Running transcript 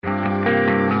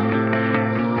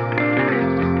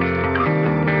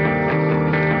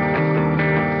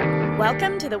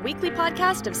Welcome to the weekly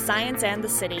podcast of Science and the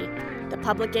City, the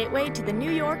public gateway to the New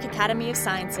York Academy of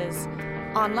Sciences.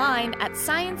 Online at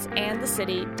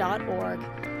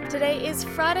scienceandthecity.org. Today is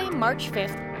Friday, March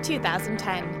 5th,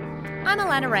 2010. I'm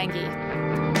Alana Rangi.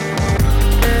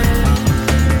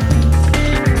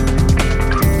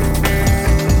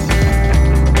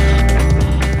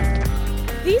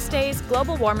 These days,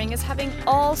 global warming is having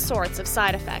all sorts of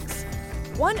side effects.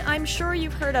 One I'm sure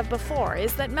you've heard of before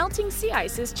is that melting sea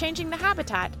ice is changing the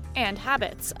habitat and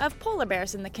habits of polar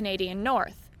bears in the Canadian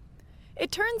North.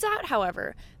 It turns out,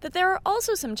 however, that there are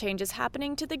also some changes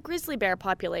happening to the grizzly bear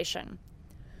population.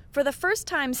 For the first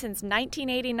time since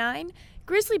 1989,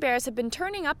 grizzly bears have been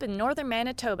turning up in northern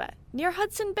Manitoba, near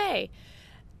Hudson Bay,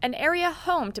 an area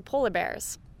home to polar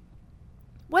bears.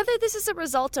 Whether this is a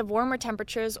result of warmer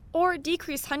temperatures or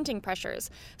decreased hunting pressures,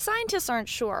 scientists aren't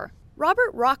sure.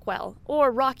 Robert Rockwell,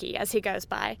 or Rocky as he goes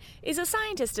by, is a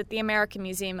scientist at the American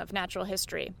Museum of Natural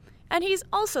History, and he's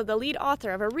also the lead author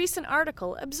of a recent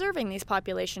article observing these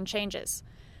population changes.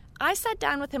 I sat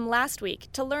down with him last week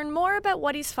to learn more about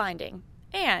what he's finding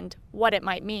and what it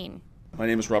might mean. My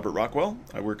name is Robert Rockwell.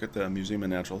 I work at the Museum of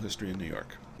Natural History in New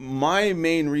York. My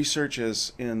main research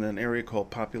is in an area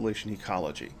called population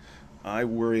ecology. I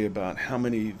worry about how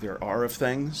many there are of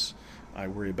things. I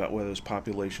worry about whether those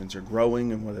populations are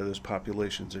growing and whether those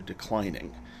populations are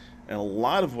declining. And a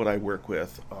lot of what I work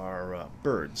with are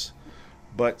birds.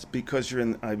 But because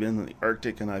I've been in the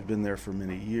Arctic and I've been there for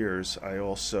many years, I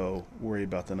also worry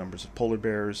about the numbers of polar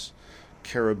bears,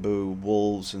 caribou,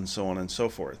 wolves, and so on and so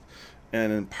forth.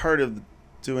 And in part of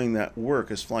doing that work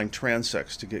is flying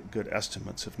transects to get good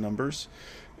estimates of numbers.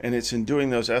 And it's in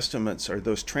doing those estimates, or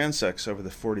those transects over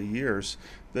the 40 years,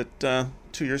 that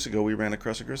 2 years ago we ran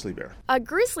across a grizzly bear. A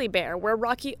grizzly bear where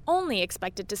Rocky only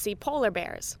expected to see polar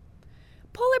bears.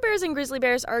 Polar bears and grizzly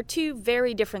bears are two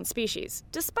very different species,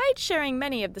 despite sharing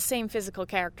many of the same physical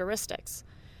characteristics.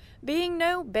 Being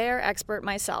no bear expert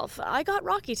myself, I got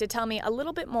Rocky to tell me a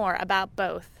little bit more about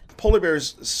both. Polar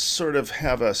bears sort of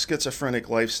have a schizophrenic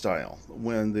lifestyle.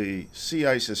 When the sea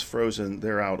ice is frozen,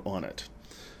 they're out on it,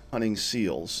 hunting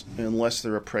seals, unless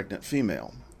they're a pregnant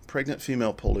female. Pregnant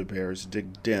female polar bears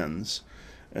dig dens,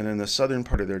 and in the southern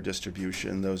part of their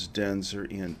distribution, those dens are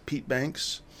in peat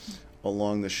banks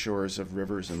along the shores of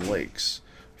rivers and lakes.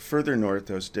 Further north,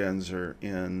 those dens are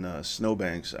in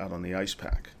snowbanks out on the ice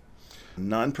pack.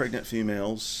 Non-pregnant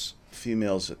females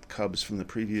at cubs from the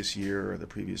previous year or the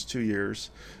previous 2 years,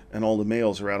 and all the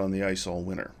males are out on the ice all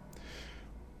winter.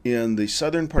 In the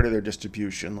southern part of their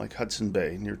distribution, like Hudson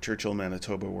Bay, near Churchill,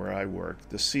 Manitoba, where I work,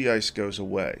 the sea ice goes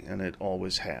away, and it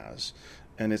always has.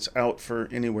 And it's out for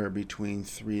anywhere between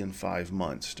 3 and 5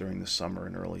 months during the summer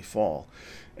and early fall.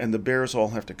 And the bears all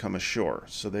have to come ashore,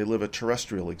 so they live a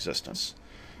terrestrial existence.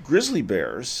 Grizzly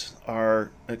bears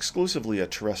are exclusively a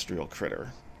terrestrial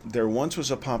critter. There once was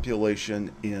a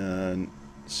population in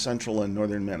central and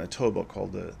northern Manitoba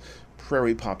called the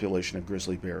prairie population of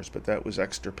grizzly bears, but that was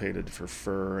extirpated for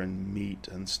fur and meat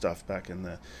and stuff back in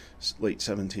the late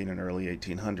 17 and early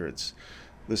 1800s.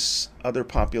 This other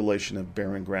population of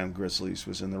barren ground grizzlies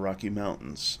was in the Rocky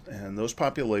Mountains, and those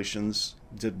populations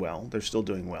did well. They're still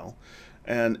doing well.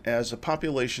 And as the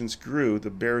populations grew,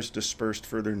 the bears dispersed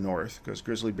further north, because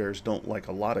grizzly bears don't like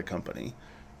a lot of company.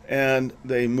 And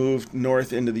they moved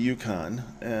north into the Yukon,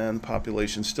 and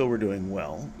populations still were doing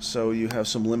well. So you have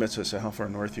some limits as to how far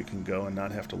north you can go and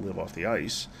not have to live off the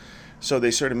ice. So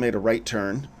they sort of made a right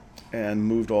turn and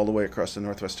moved all the way across the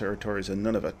Northwest Territories and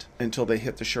Nunavut until they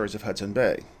hit the shores of Hudson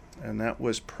Bay. And that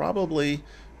was probably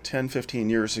 10, 15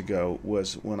 years ago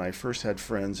was when I first had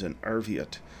friends in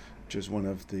Arviat, which is one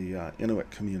of the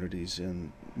Inuit communities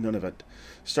in Nunavut,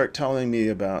 start telling me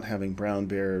about having brown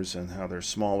bears and how they're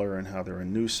smaller and how they're a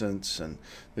nuisance and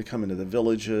they come into the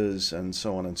villages and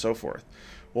so on and so forth.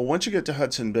 Well, once you get to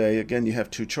Hudson Bay, again, you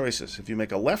have two choices. If you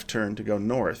make a left turn to go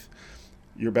north,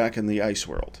 you're back in the ice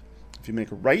world. If you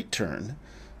make a right turn,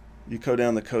 you go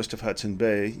down the coast of Hudson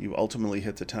Bay, you ultimately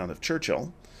hit the town of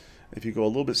Churchill. If you go a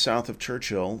little bit south of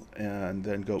Churchill and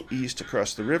then go east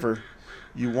across the river,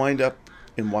 you wind up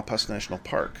in Wapas National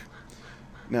Park.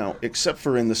 Now, except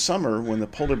for in the summer when the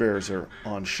polar bears are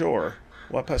on shore,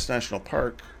 Wapas National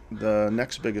Park, the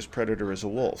next biggest predator is a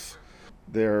wolf.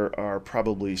 There are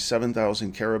probably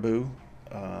 7,000 caribou,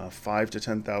 5 to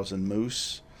 10,000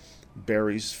 moose,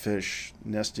 berries, fish,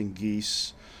 nesting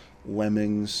geese,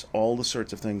 lemmings, all the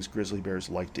sorts of things grizzly bears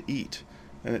like to eat.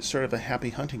 And it's sort of a happy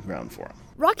hunting ground for them.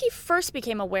 Rocky first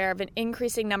became aware of an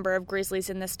increasing number of grizzlies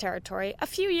in this territory a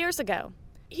few years ago.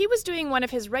 he was doing one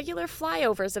of his regular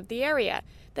flyovers of the area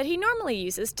that he normally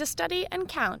uses to study and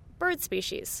count bird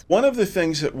species. One of the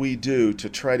things that we do to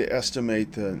try to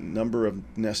estimate the number of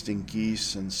nesting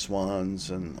geese and swans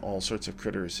and all sorts of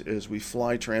critters is we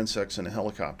fly transects in a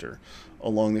helicopter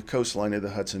along the coastline of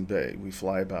the Hudson Bay. We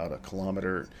fly about 1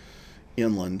 kilometer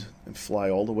inland and fly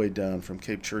all the way down from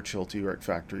Cape Churchill to York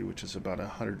Factory, which is about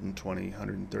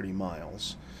 130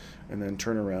 miles, and then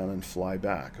turn around and fly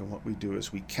back. And what we do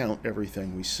is we count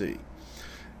everything we see.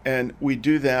 And we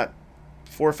do that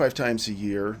 4 or 5 times a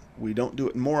year. We don't do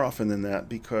it more often than that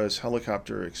because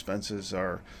helicopter expenses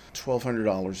are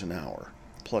 $1,200 an hour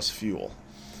plus fuel.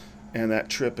 And that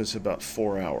trip is about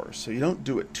 4 hours. So you don't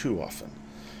do it too often.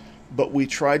 But we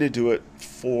try to do it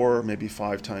 4, maybe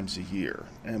 5 times a year.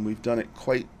 And we've done it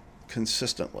quite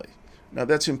consistently. Now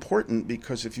that's important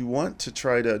because if you want to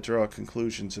try to draw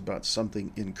conclusions about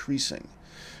something increasing,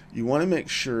 you want to make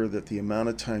sure that the amount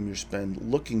of time you spend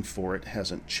looking for it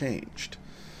hasn't changed.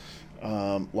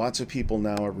 Lots of people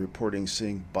now are reporting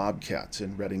seeing bobcats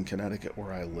in Redding, Connecticut,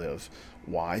 where I live.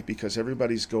 Why? Because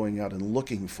everybody's going out and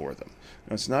looking for them.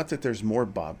 Now, it's not that there's more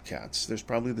bobcats. There's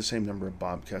probably the same number of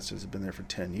bobcats that have been there for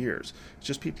 10 years. It's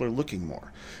just people are looking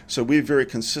more. So we've very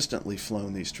consistently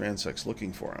flown these transects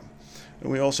looking for them.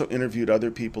 And we also interviewed other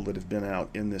people that have been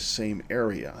out in this same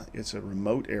area. It's a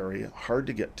remote area, hard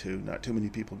to get to. Not too many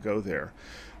people go there.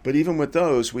 But even with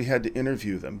those, we had to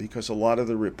interview them because a lot of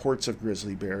the reports of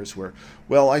grizzly bears were,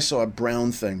 well, I saw a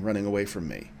brown thing running away from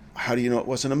me. How do you know it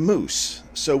wasn't a moose?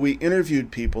 So we interviewed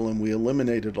people and we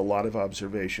eliminated a lot of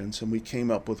observations and we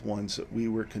came up with ones that we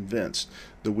were convinced,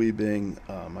 the we being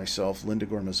myself, Linda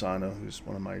Gormazano, who's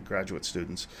one of my graduate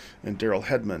students, and Daryl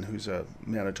Hedman, who's a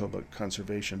Manitoba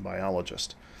conservation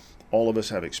biologist. All of us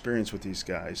have experience with these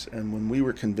guys, and when we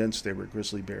were convinced they were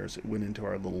grizzly bears, it went into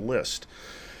our little list.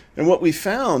 And what we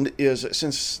found is that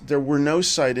since there were no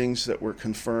sightings that were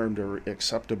confirmed or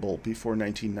acceptable before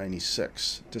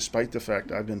 1996, despite the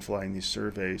fact I've been flying these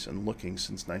surveys and looking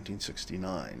since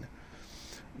 1969,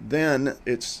 then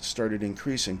it's started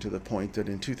increasing to the point that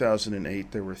in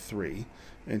 2008 there were 3.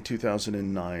 In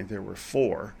 2009 there were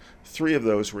 4. 3 of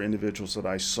those were individuals that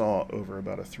I saw over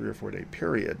about a 3 or 4 day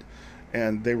period.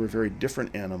 And they were very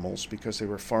different animals because they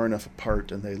were far enough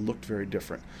apart and they looked very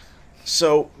different.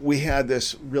 So we had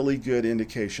this really good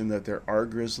indication that there are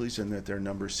grizzlies and that their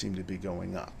numbers seem to be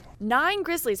going up. 9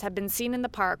 grizzlies have been seen in the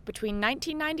park between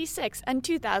 1996 and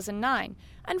 2009,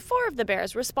 and 4 of the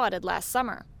bears were spotted last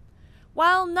summer.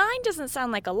 While 9 doesn't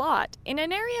sound like a lot, in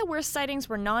an area where sightings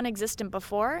were non-existent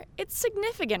before, it's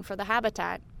significant for the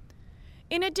habitat.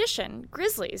 In addition,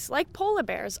 grizzlies, like polar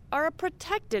bears, are a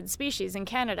protected species in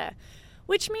Canada,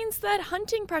 which means that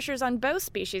hunting pressures on both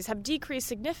species have decreased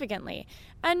significantly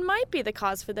and might be the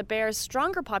cause for the bear's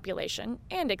stronger population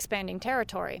and expanding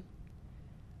territory.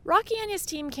 Rocky and his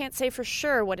team can't say for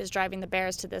sure what is driving the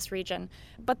bears to this region,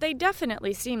 but they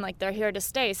definitely seem like they're here to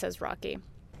stay, says Rocky.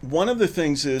 One of the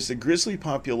things is the grizzly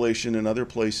population in other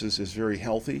places is very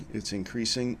healthy, it's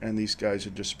increasing, and these guys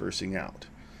are dispersing out.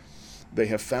 They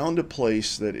have found a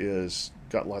place that is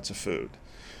got lots of food.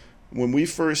 When we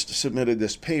first submitted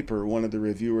this paper, one of the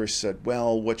reviewers said,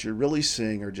 well, what you're really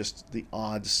seeing are just the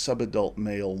odd subadult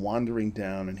male wandering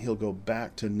down and he'll go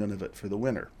back to Nunavut for the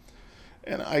winter.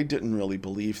 And I didn't really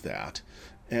believe that.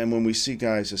 And when we see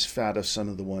guys as fat as some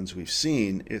of the ones we've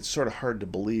seen, it's sort of hard to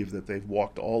believe that they've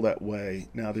walked all that way,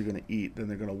 now they're going to eat, then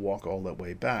they're going to walk all that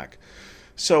way back.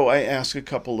 So I asked a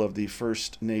couple of the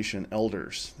First Nation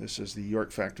elders, this is the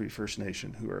York Factory First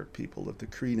Nation, who are people of the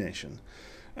Cree Nation.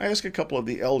 I asked a couple of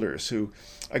the elders who,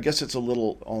 I guess it's a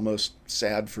little almost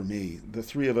sad for me. The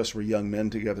 3 of us were young men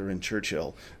together in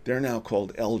Churchill. They're now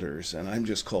called elders, and I'm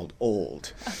just called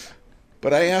old.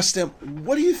 But I asked them,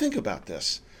 what do you think about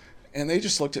this? And they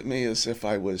just looked at me as if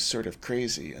I was sort of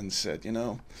crazy and said, you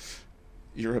know,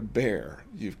 you're a bear.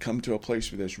 You've come to a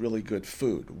place where there's really good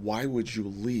food. Why would you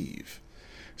leave?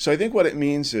 So I think what it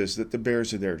means is that the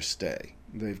bears are there to stay.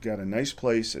 They've got a nice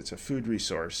place. It's a food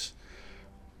resource.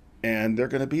 And they're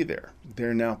going to be there.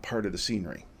 They're now part of the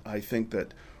scenery. I think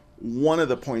that one of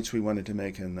the points we wanted to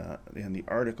make in the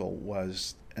article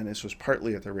was, and this was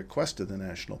partly at the request of the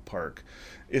national park,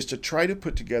 is to try to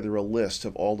put together a list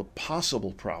of all the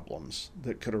possible problems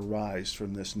that could arise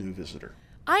from this new visitor.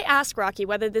 I asked Rocky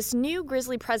whether this new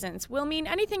grizzly presence will mean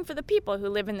anything for the people who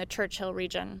live in the Churchill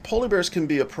region. Polar bears can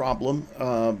be a problem.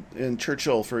 In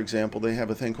Churchill, for example, they have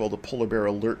a thing called the Polar Bear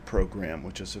Alert Program,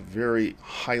 which is a very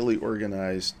highly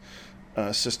organized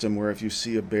system where if you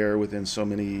see a bear within so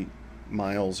many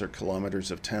miles or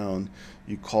kilometers of town,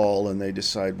 you call and they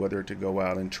decide whether to go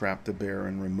out and trap the bear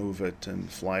and remove it and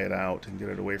fly it out and get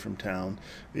it away from town.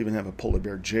 They even have a polar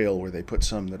bear jail where they put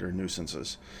some that are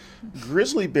nuisances.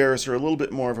 Grizzly bears are a little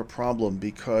bit more of a problem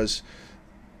because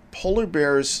polar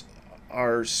bears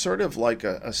are sort of like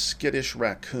a skittish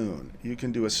raccoon. You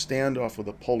can do a standoff with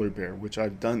a polar bear, which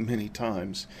I've done many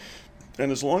times.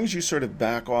 And as long as you sort of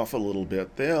back off a little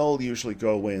bit, they'll usually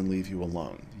go away and leave you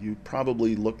alone. You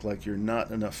probably look like you're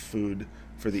not enough food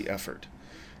for the effort.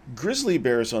 Grizzly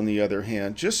bears, on the other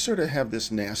hand, just sort of have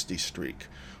this nasty streak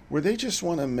where they just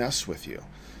want to mess with you.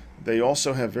 They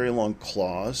also have very long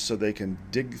claws, so they can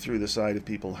dig through the side of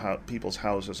people's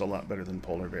houses a lot better than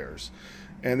polar bears.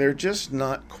 And they're just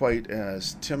not quite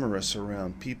as timorous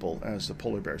around people as the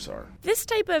polar bears are. This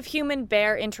type of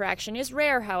human-bear interaction is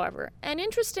rare, however, and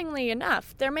interestingly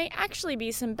enough, there may actually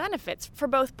be some benefits for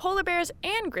both polar bears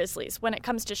and grizzlies when it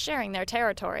comes to sharing their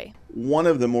territory. One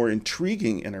of the more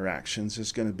intriguing interactions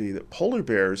is going to be that polar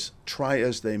bears, try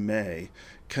as they may,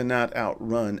 cannot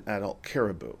outrun adult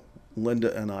caribou.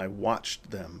 Linda and I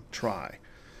watched them try.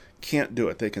 Can't do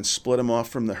it. They can split them off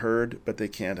from the herd, but they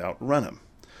can't outrun them.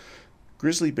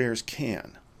 Grizzly bears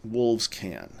can. Wolves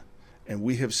can. And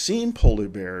we have seen polar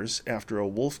bears, after a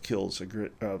wolf kills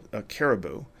a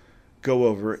caribou, go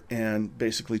over and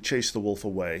basically chase the wolf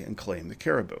away and claim the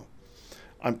caribou.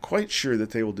 I'm quite sure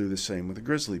that they will do the same with a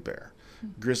grizzly bear.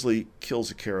 Grizzly kills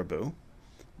a caribou.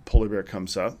 Polar bear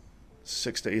comes up.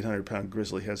 600 to 800 pound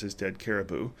grizzly has his dead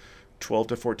caribou. 12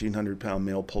 to 1400 pound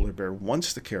male polar bear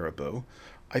wants the caribou.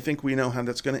 I think we know how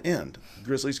that's going to end.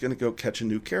 Grizzly's going to go catch a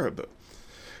new caribou.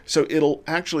 So it'll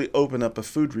actually open up a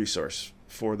food resource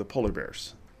for the polar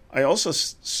bears. I also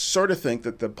sort of think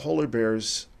that the polar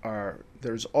bears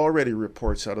there's already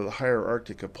reports out of the higher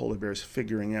Arctic of polar bears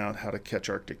figuring out how to catch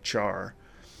Arctic char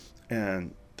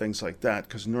and things like that,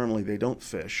 because normally they don't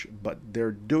fish, but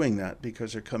they're doing that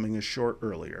because they're coming ashore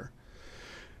earlier.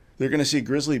 They're going to see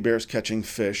grizzly bears catching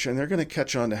fish, and they're going to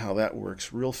catch on to how that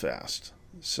works real fast.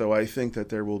 So I think that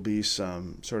there will be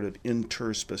some sort of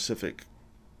interspecific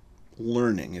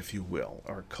learning, if you will,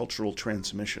 or cultural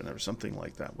transmission or something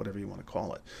like that, whatever you want to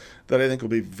call it, that I think will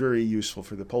be very useful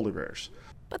for the polar bears.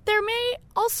 But there may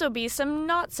also be some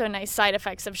not-so-nice side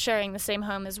effects of sharing the same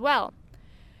home as well.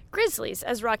 Grizzlies,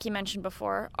 as Rocky mentioned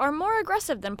before, are more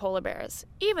aggressive than polar bears,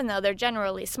 even though they're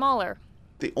generally smaller.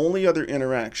 The only other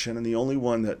interaction, and the only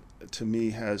one that to me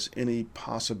has any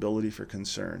possibility for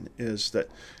concern, is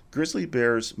that grizzly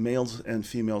bears, males and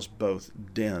females both,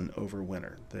 den over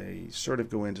winter. They sort of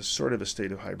go into sort of a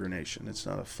state of hibernation. It's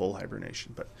not a full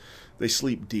hibernation, but they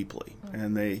sleep deeply.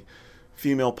 And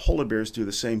female polar bears do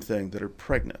the same thing that are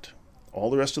pregnant.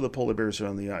 All the rest of the polar bears are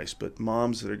on the ice, but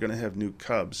moms that are going to have new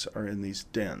cubs are in these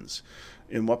dens.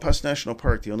 In Wapas National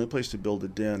Park, the only place to build a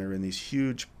den are in these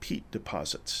huge peat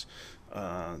deposits.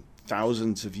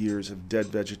 Thousands of years of dead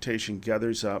vegetation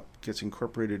gathers up, gets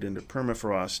incorporated into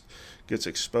permafrost, gets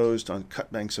exposed on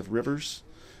cut banks of rivers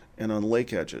and on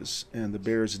lake edges, and the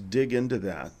bears dig into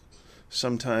that,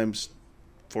 sometimes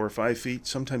 4 or 5 feet,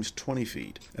 sometimes 20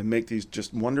 feet, and make these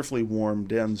just wonderfully warm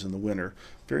dens in the winter.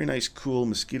 Very nice, cool,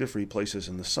 mosquito-free places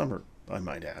in the summer, I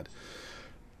might add.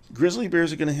 Grizzly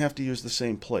bears are going to have to use the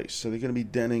same place, so they're going to be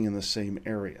denning in the same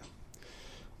area.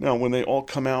 Now, when they all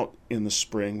come out in the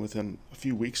spring, within a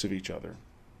few weeks of each other,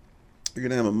 you're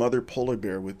going to have a mother polar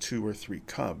bear with 2 or 3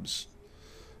 cubs.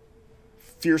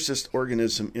 Fiercest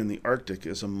organism in the Arctic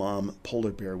is a mom polar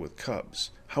bear with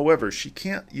cubs. However, she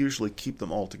can't usually keep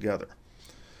them all together.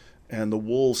 And the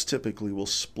wolves typically will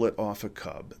split off a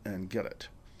cub and get it.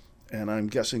 And I'm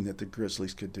guessing that the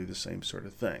grizzlies could do the same sort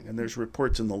of thing. And there's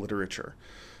reports in the literature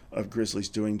of grizzlies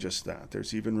doing just that.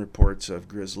 There's even reports of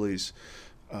grizzlies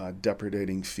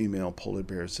depredating female polar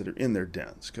bears that are in their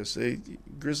dens, because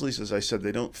grizzlies, as I said,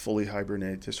 they don't fully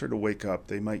hibernate. They sort of wake up,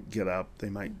 they might get up, they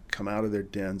might come out of their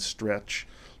den, stretch,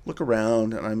 look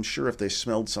around, and I'm sure if they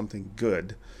smelled something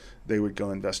good, they would go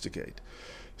investigate.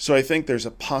 So I think there's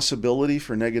a possibility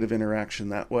for negative interaction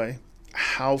that way.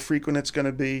 How frequent it's going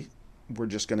to be, we're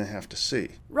just going to have to see.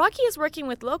 Rocky is working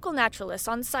with local naturalists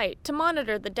on site to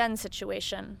monitor the den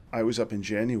situation. I was up in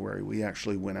January. We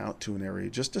actually went out to an area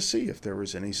just to see if there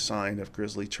was any sign of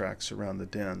grizzly tracks around the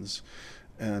dens.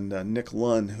 And Nick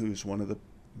Lunn, who's one of the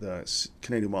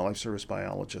Canadian Wildlife Service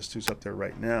biologists who's up there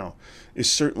right now, is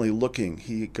certainly looking.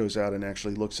 He goes out and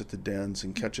actually looks at the dens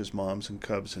and catches moms and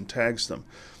cubs and tags them.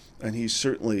 And he's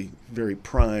certainly very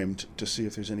primed to see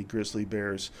if there's any grizzly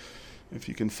bears If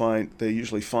you can they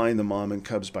usually find the mom and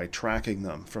cubs by tracking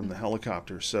them from the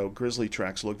helicopter. So grizzly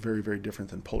tracks look very, very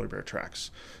different than polar bear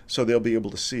tracks. So they'll be able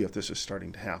to see if this is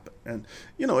starting to happen. And,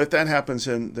 if that happens,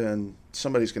 then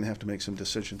somebody's going to have to make some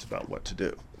decisions about what to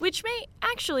do. Which may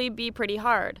actually be pretty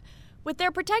hard. With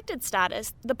their protected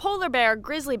status, the polar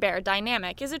bear-grizzly bear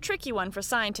dynamic is a tricky one for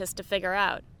scientists to figure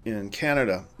out. In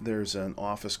Canada, there's an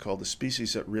office called the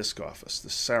Species at Risk Office, the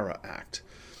SARA Act.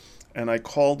 And I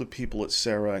called the people at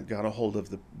SARA and got a hold of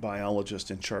the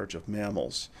biologist in charge of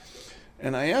mammals.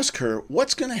 And I asked her,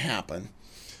 what's going to happen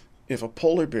if a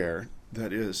polar bear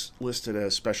that is listed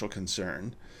as special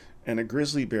concern and a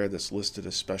grizzly bear that's listed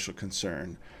as special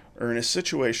concern are in a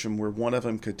situation where one of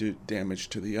them could do damage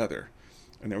to the other?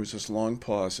 And there was this long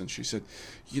pause, and she said,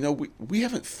 we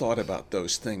haven't thought about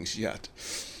those things yet.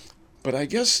 But I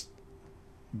guess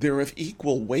they're of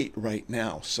equal weight right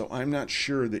now, so I'm not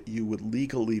sure that you would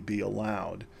legally be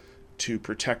allowed to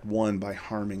protect one by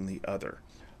harming the other.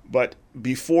 But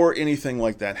before anything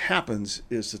like that happens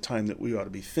is the time that we ought to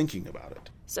be thinking about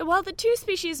it. So while the two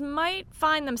species might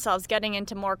find themselves getting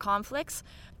into more conflicts,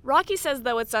 Rocky says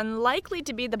though it's unlikely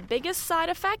to be the biggest side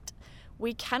effect,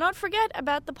 we cannot forget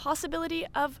about the possibility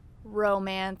of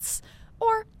romance,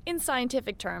 or, in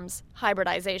scientific terms,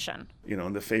 hybridization.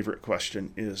 And the favorite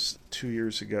question is 3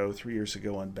 years ago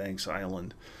on Banks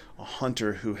Island, a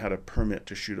hunter who had a permit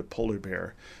to shoot a polar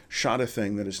bear shot a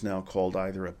thing that is now called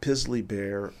either a Grizzly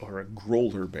bear or a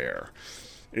growler bear.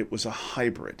 It was a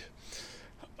hybrid.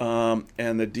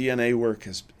 And the DNA work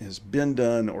has been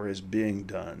done or is being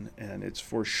done, and it's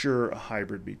for sure a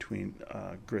hybrid between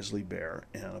a grizzly bear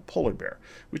and a polar bear,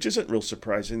 which isn't real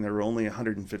surprising. They're only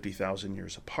 150,000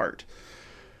 years apart.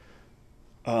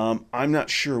 I'm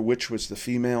not sure which was the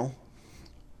female.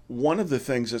 One of the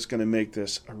things that's going to make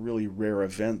this a really rare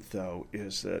event, though,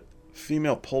 is that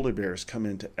female polar bears come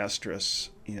into estrus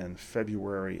in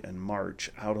February and March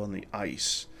out on the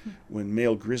ice when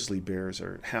male grizzly bears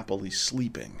are happily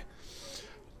sleeping.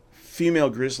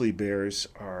 Female grizzly bears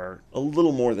are a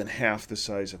little more than half the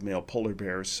size of male polar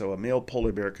bears, so a male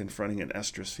polar bear confronting an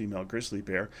estrus female grizzly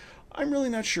bear, I'm really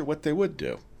not sure what they would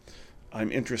do.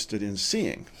 I'm interested in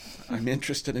seeing. I'm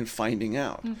interested in finding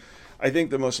out. I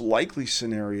think the most likely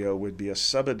scenario would be a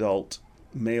subadult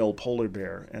male polar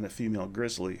bear and a female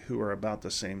grizzly who are about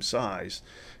the same size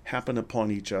happen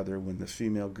upon each other when the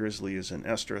female grizzly is in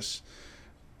estrus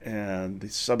and the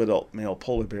subadult male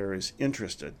polar bear is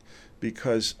interested,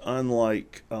 because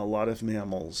unlike a lot of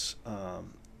mammals,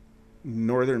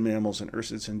 northern mammals and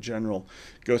ursids in general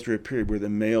go through a period where the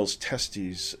male's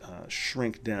testes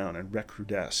shrink down and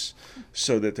recrudesce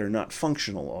so that they're not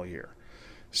functional all year.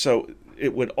 So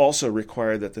it would also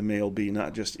require that the male be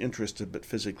not just interested but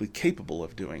physically capable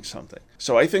of doing something.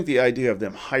 So I think the idea of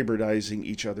them hybridizing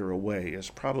each other away is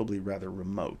probably rather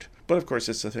remote. But of course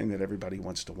it's the thing that everybody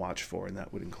wants to watch for, and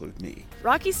that would include me.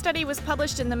 Rocky's study was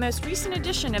published in the most recent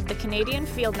edition of the Canadian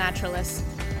Field Naturalist.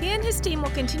 He and his team will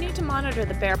continue to monitor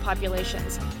the bear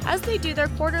populations as they do their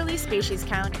quarterly species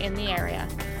count in the area.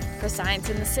 For Science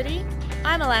in the City,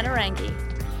 I'm Alana Rangi.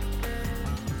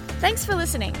 Thanks for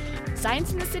listening.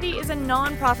 Science in the City is a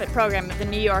non-profit program of the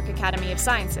New York Academy of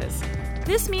Sciences.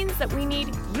 This means that we need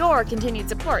your continued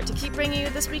support to keep bringing you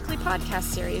this weekly podcast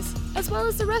series, as well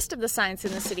as the rest of the Science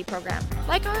in the City program,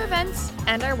 like our events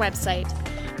and our website.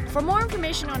 For more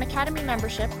information on Academy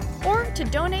membership, or to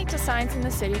donate to Science in the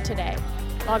City today,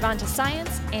 log on to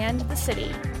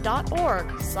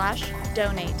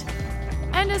scienceandthecity.org/donate.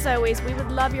 And as always, we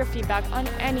would love your feedback on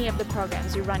any of the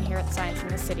programs you run here at Science in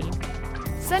the City.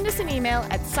 Send us an email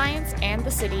at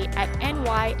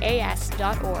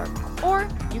scienceandthecity@nyas.org, or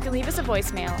you can leave us a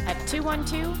voicemail at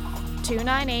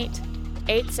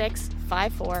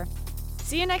 212-298-8654.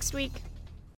 See you next week.